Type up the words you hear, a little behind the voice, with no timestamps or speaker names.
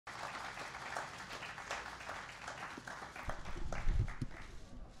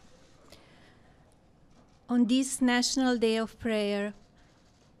On this National Day of Prayer,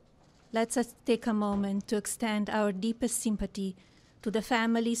 let us take a moment to extend our deepest sympathy to the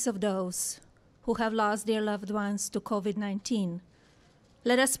families of those who have lost their loved ones to COVID-19.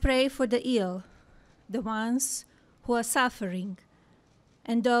 Let us pray for the ill, the ones who are suffering,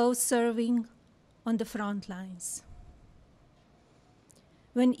 and those serving on the front lines.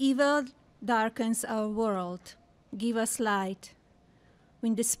 When evil darkens our world, give us light.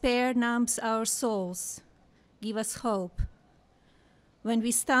 When despair numbs our souls, give us hope. When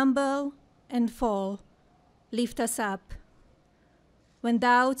we stumble and fall, lift us up. When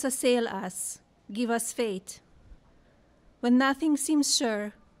doubts assail us, give us faith. When nothing seems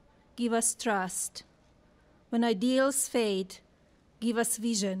sure, give us trust. When ideals fade, give us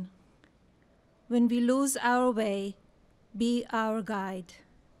vision. When we lose our way, be our guide,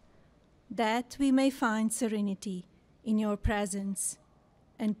 that we may find serenity in your presence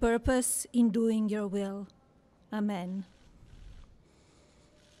and purpose in doing your will. Amen.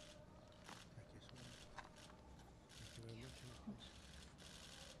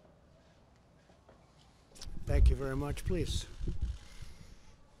 Thank you very much. Please.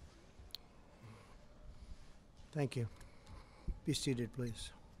 Thank you. Be seated, please.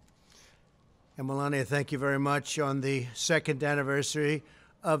 And Melania, thank you very much on the second anniversary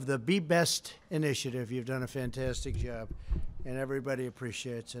of the Be Best initiative. You've done a fantastic job, and everybody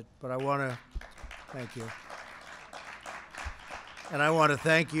appreciates it. But I want to thank you. And I want to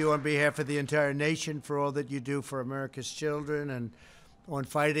thank you on behalf of the entire nation for all that you do for America's children and on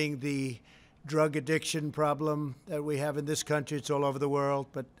fighting the drug addiction problem that we have in this country. It's all over the world,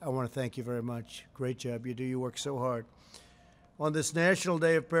 but I want to thank you very much. Great job you do. You work so hard. On this National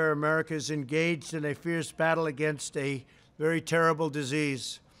Day of Prayer, America is engaged in a fierce battle against a very terrible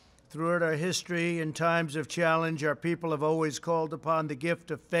disease. Throughout our history, in times of challenge, our people have always called upon the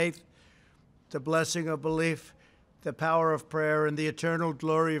gift of faith, the blessing of belief, the power of prayer, and the eternal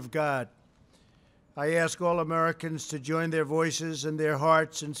glory of God. I ask all Americans to join their voices and their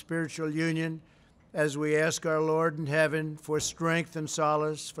hearts in spiritual union as we ask our Lord in heaven for strength and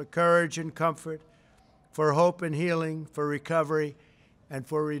solace, for courage and comfort, for hope and healing, for recovery, and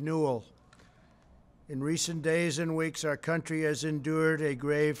for renewal. In recent days and weeks, our country has endured a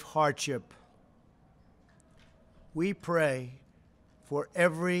grave hardship. We pray for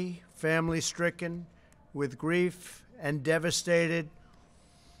every family stricken with grief and devastated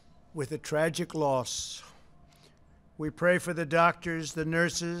with a tragic loss. We pray for the doctors, the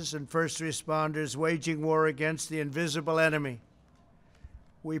nurses, and first responders waging war against the invisible enemy.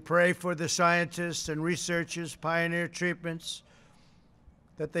 We pray for the scientists and researchers pioneer treatments,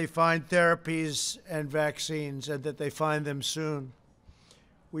 that they find therapies and vaccines, and that they find them soon.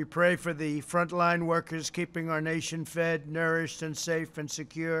 We pray for the frontline workers keeping our nation fed, nourished, and safe and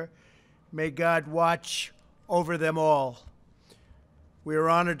secure. May God watch over them all. We are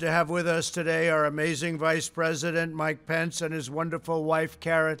honored to have with us today our amazing Vice President, Mike Pence, and his wonderful wife,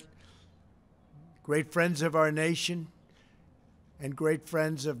 Karen, great friends of our nation and great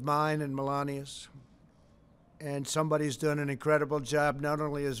friends of mine and Melania's. And somebody's done an incredible job, not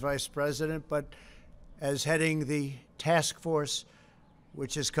only as Vice President, but as heading the task force,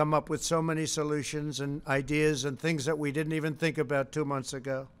 which has come up with so many solutions and ideas and things that we didn't even think about 2 months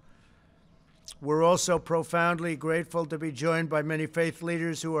ago. We're also profoundly grateful to be joined by many faith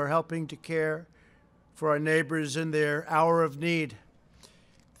leaders who are helping to care for our neighbors in their hour of need.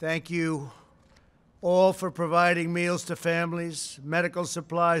 Thank you all for providing meals to families, medical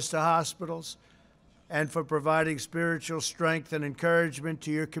supplies to hospitals, and for providing spiritual strength and encouragement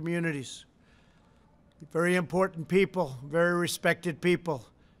to your communities. Very important people, very respected people,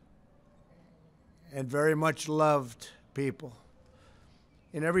 and very much loved people.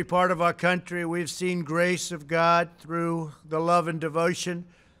 In every part of our country, we've seen grace of God through the love and devotion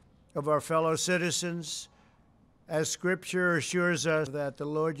of our fellow citizens, as Scripture assures us that the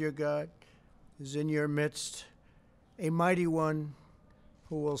Lord your God is in your midst, a mighty one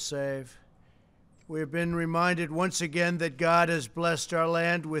who will save. We have been reminded once again that God has blessed our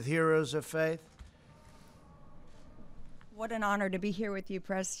land with heroes of faith. What an honor to be here with you,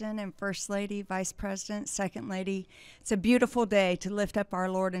 President and First Lady, Vice President, Second Lady. It's a beautiful day to lift up our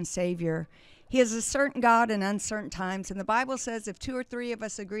Lord and Savior. He is a certain God in uncertain times, and the Bible says if 2 or 3 of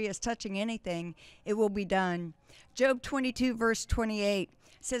us agree as touching anything, it will be done. Job 22, verse 28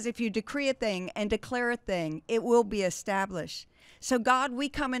 says, if you decree a thing and declare a thing, it will be established. So God, we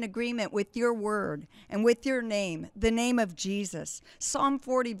come in agreement with your word and with your name, the name of Jesus. Psalm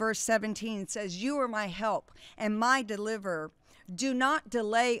 40 verse 17 says, you are my help and my deliverer. Do not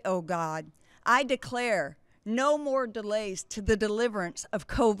delay, O God. I declare no more delays to the deliverance of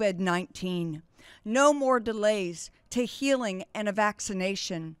COVID-19. No more delays to healing and a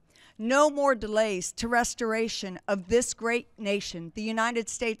vaccination. No more delays to restoration of this great nation, the United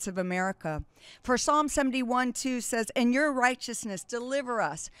States of America. For Psalm 71:2 says, "In your righteousness deliver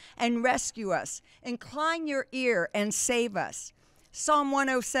us and rescue us. Incline your ear and save us." Psalm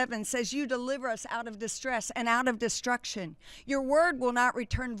 107 says, "You deliver us out of distress and out of destruction. Your word will not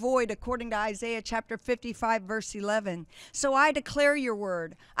return void," according to Isaiah chapter 55, verse 11. So I declare your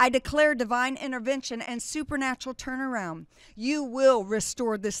word. I declare divine intervention and supernatural turnaround. You will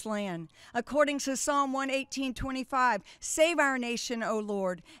restore this land. According to Psalm 118:25, "Save our nation, O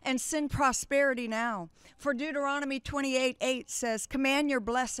Lord, and send prosperity now." For Deuteronomy 28:8 says, "Command your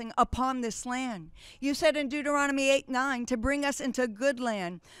blessing upon this land." You said in Deuteronomy 8:9 to bring us into a good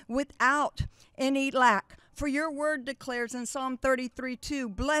land without any lack. For your word declares in Psalm 33:2,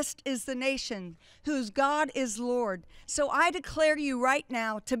 "Blessed is the nation whose God is Lord." So I declare you right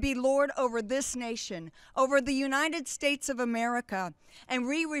now to be Lord over this nation, over the United States of America, and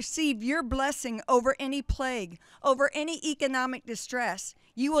we receive your blessing over any plague, over any economic distress.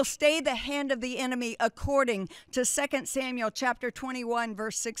 You will stay the hand of the enemy according to 2 Samuel chapter 21,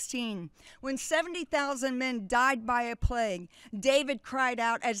 verse 16. When 70,000 men died by a plague, David cried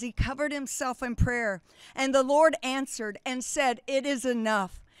out as he covered himself in prayer. And the Lord answered and said, "It is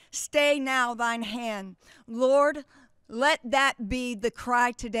enough. Stay now thine hand." Lord, let that be the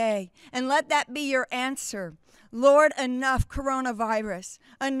cry today, and let that be your answer. Lord, enough coronavirus,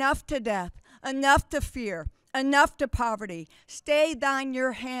 enough to death, enough to fear, enough to poverty. Stay thine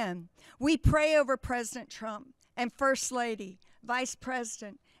your hand. We pray over President Trump and First Lady, Vice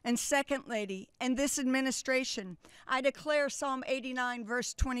President, and Second Lady, and this administration. I declare Psalm 89,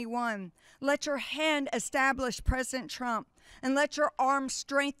 verse 21. Let your hand establish President Trump, and let your arm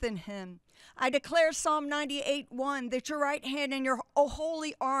strengthen him. I declare Psalm 98:1 that your right hand and your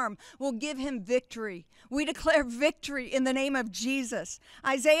holy arm will give him victory. We declare victory in the name of Jesus.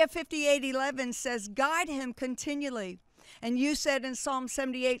 Isaiah 58:11 says, "Guide him continually." And you said in Psalm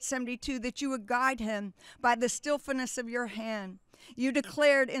 78:72 that you would guide him by the stillness of your hand. You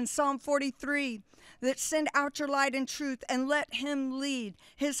declared in Psalm 43 that send out your light and truth and let him lead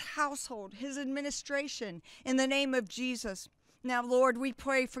his household, his administration in the name of Jesus. Now, Lord, we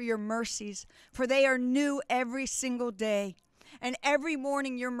pray for your mercies, for they are new every single day. And every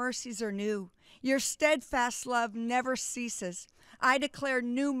morning your mercies are new. Your steadfast love never ceases. I declare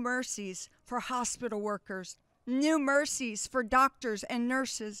new mercies for hospital workers, new mercies for doctors and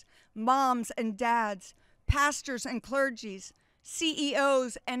nurses, moms and dads, pastors and clergies,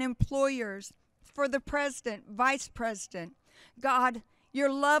 CEOs and employers, for the president, vice president. God,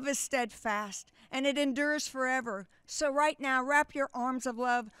 your love is steadfast and it endures forever. So right now, wrap your arms of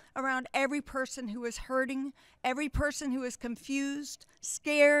love around every person who is hurting, every person who is confused,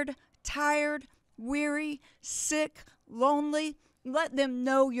 scared, tired, weary, sick, lonely. Let them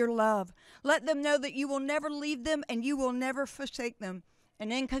know your love. Let them know that you will never leave them and you will never forsake them.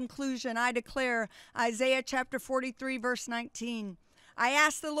 And in conclusion, I declare Isaiah chapter 43, verse 19. I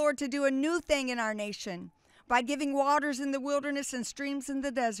ask the Lord to do a new thing in our nation by giving waters in the wilderness and streams in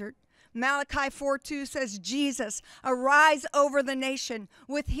the desert. Malachi 4:2 says, Jesus, arise over the nation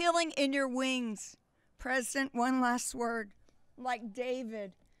with healing in your wings. President, one last word. Like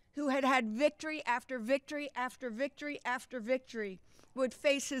David, who had had victory after victory after victory after victory, would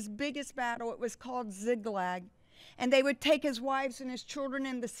face his biggest battle. It was called Ziklag. And they would take his wives and his children,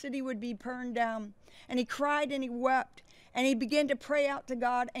 and the city would be burned down. And he cried and he wept, and he began to pray out to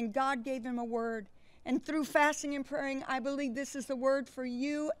God, and God gave him a word. And through fasting and praying, I believe this is the word for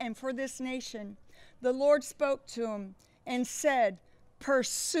you and for this nation. The Lord spoke to him and said,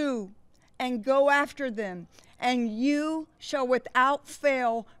 pursue and go after them, and you shall without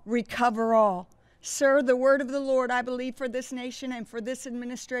fail recover all. Sir, the word of the Lord, I believe, for this nation and for this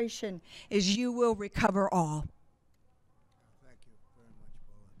administration is you will recover all.